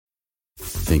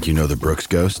Think you know the Brooks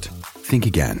Ghost? Think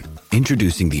again.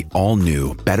 Introducing the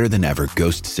all-new, better-than-ever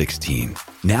Ghost 16.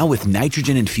 Now with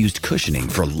nitrogen-infused cushioning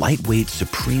for lightweight,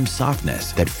 supreme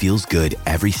softness that feels good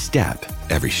every step,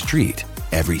 every street,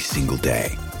 every single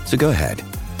day. So go ahead,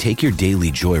 take your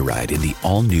daily joyride in the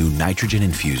all-new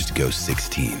nitrogen-infused Ghost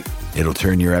 16. It'll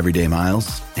turn your everyday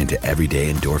miles into everyday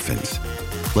endorphins.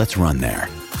 Let's run there.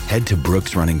 Head to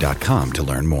brooksrunning.com to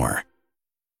learn more.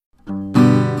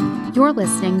 You're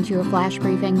listening to a flash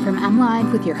briefing from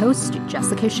MLive with your host,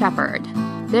 Jessica Shepard.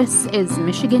 This is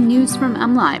Michigan News from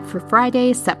MLive for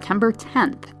Friday, September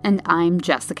 10th, and I'm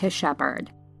Jessica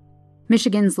Shepard.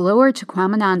 Michigan's Lower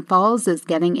Tahquamenon Falls is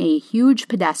getting a huge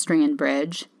pedestrian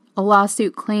bridge. A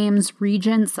lawsuit claims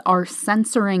regents are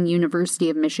censoring University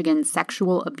of Michigan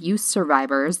sexual abuse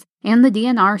survivors, and the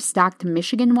DNR stocked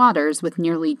Michigan waters with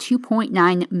nearly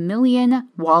 2.9 million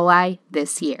walleye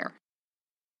this year.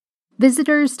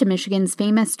 Visitors to Michigan's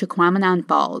famous Tahquamenon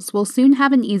Falls will soon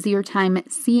have an easier time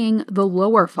seeing the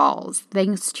lower falls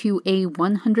thanks to a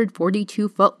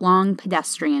 142-foot-long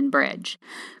pedestrian bridge.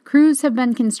 Crews have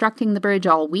been constructing the bridge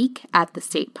all week at the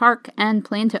state park and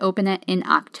plan to open it in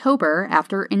October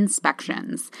after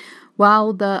inspections.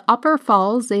 While the Upper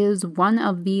Falls is one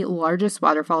of the largest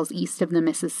waterfalls east of the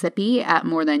Mississippi at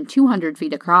more than 200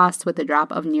 feet across with a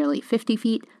drop of nearly 50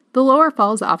 feet, the Lower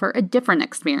Falls offer a different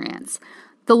experience.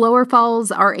 The Lower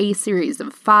Falls are a series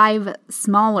of 5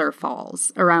 smaller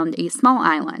falls around a small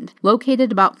island,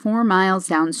 located about 4 miles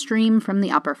downstream from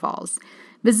the Upper Falls.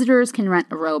 Visitors can rent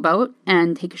a rowboat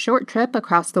and take a short trip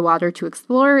across the water to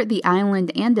explore the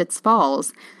island and its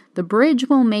falls. The bridge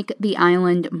will make the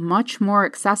island much more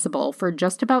accessible for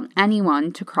just about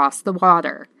anyone to cross the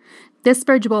water. This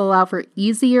bridge will allow for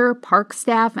easier park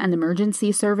staff and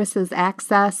emergency services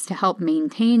access to help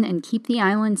maintain and keep the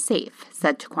island safe,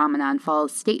 said Tahquamenon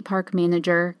Falls State Park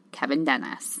Manager Kevin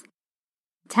Dennis.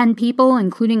 10 people,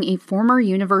 including a former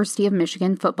University of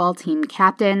Michigan football team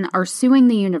captain, are suing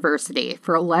the university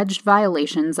for alleged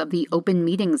violations of the Open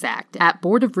Meetings Act at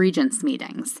Board of Regents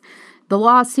meetings. The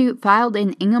lawsuit, filed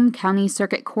in Ingham County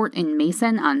Circuit Court in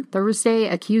Mason on Thursday,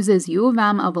 accuses U of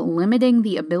M of limiting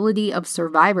the ability of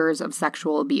survivors of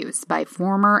sexual abuse by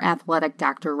former athletic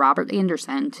Dr. Robert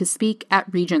Anderson to speak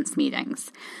at Regents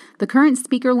meetings. The current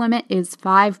speaker limit is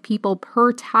 5 people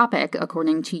per topic,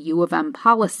 according to U of M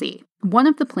policy. One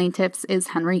of the plaintiffs is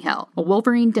Henry Hill, a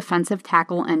Wolverine defensive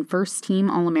tackle and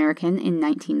first-team All-American in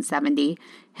 1970.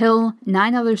 Hill,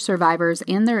 9 other survivors,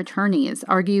 and their attorneys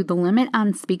argue the limit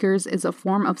on speakers is a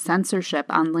form of censorship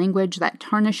on language that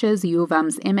tarnishes U of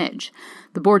M's image.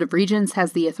 The Board of Regents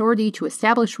has the authority to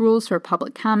establish rules for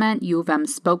public comment, U of M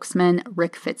spokesman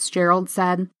Rick Fitzgerald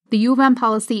said. The U of M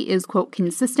policy is, quote,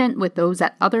 consistent with those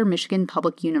at other Michigan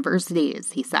public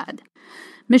universities, he said.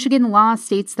 Michigan law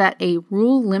states that a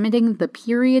rule limiting the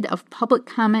period of public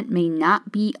comment may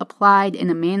not be applied in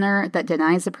a manner that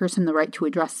denies a person the right to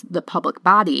address the public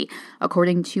body,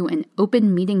 according to an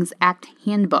Open Meetings Act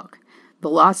handbook. The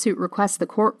lawsuit requests the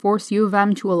court force U of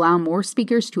M to allow more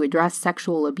speakers to address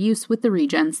sexual abuse with the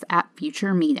regents at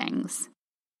future meetings.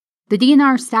 The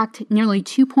DNR stocked nearly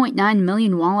 2.9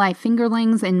 million walleye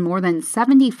fingerlings in more than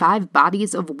 75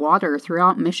 bodies of water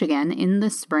throughout Michigan in the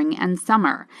spring and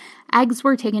summer. Eggs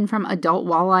were taken from adult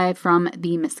walleye from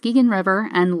the Muskegon River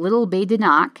and Little Bay de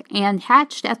Noc and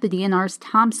hatched at the DNR's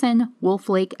Thompson, Wolf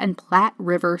Lake, and Platte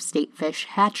River state fish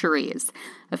hatcheries.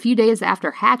 A few days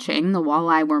after hatching, the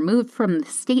walleye were moved from the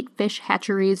state fish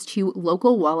hatcheries to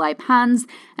local walleye ponds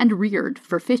and reared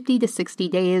for 50 to 60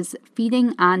 days,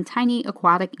 feeding on tiny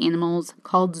aquatic animals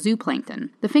called zooplankton.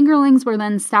 The fingerlings were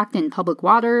then stocked in public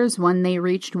waters when they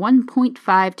reached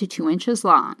 1.5 to 2 inches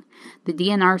long. The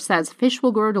DNR says fish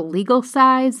will grow to legal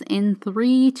size in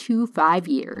 3 to 5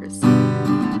 years.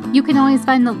 You can always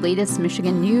find the latest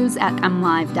Michigan news at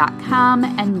mlive.com,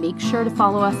 and make sure to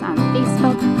follow us on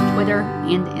Facebook, Twitter,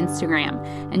 and Instagram.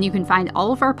 And you can find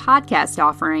all of our podcast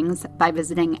offerings by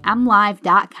visiting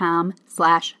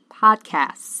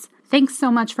mlive.com/podcasts. Thanks so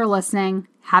much for listening.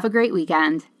 Have a great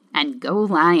weekend, and go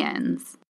Lions!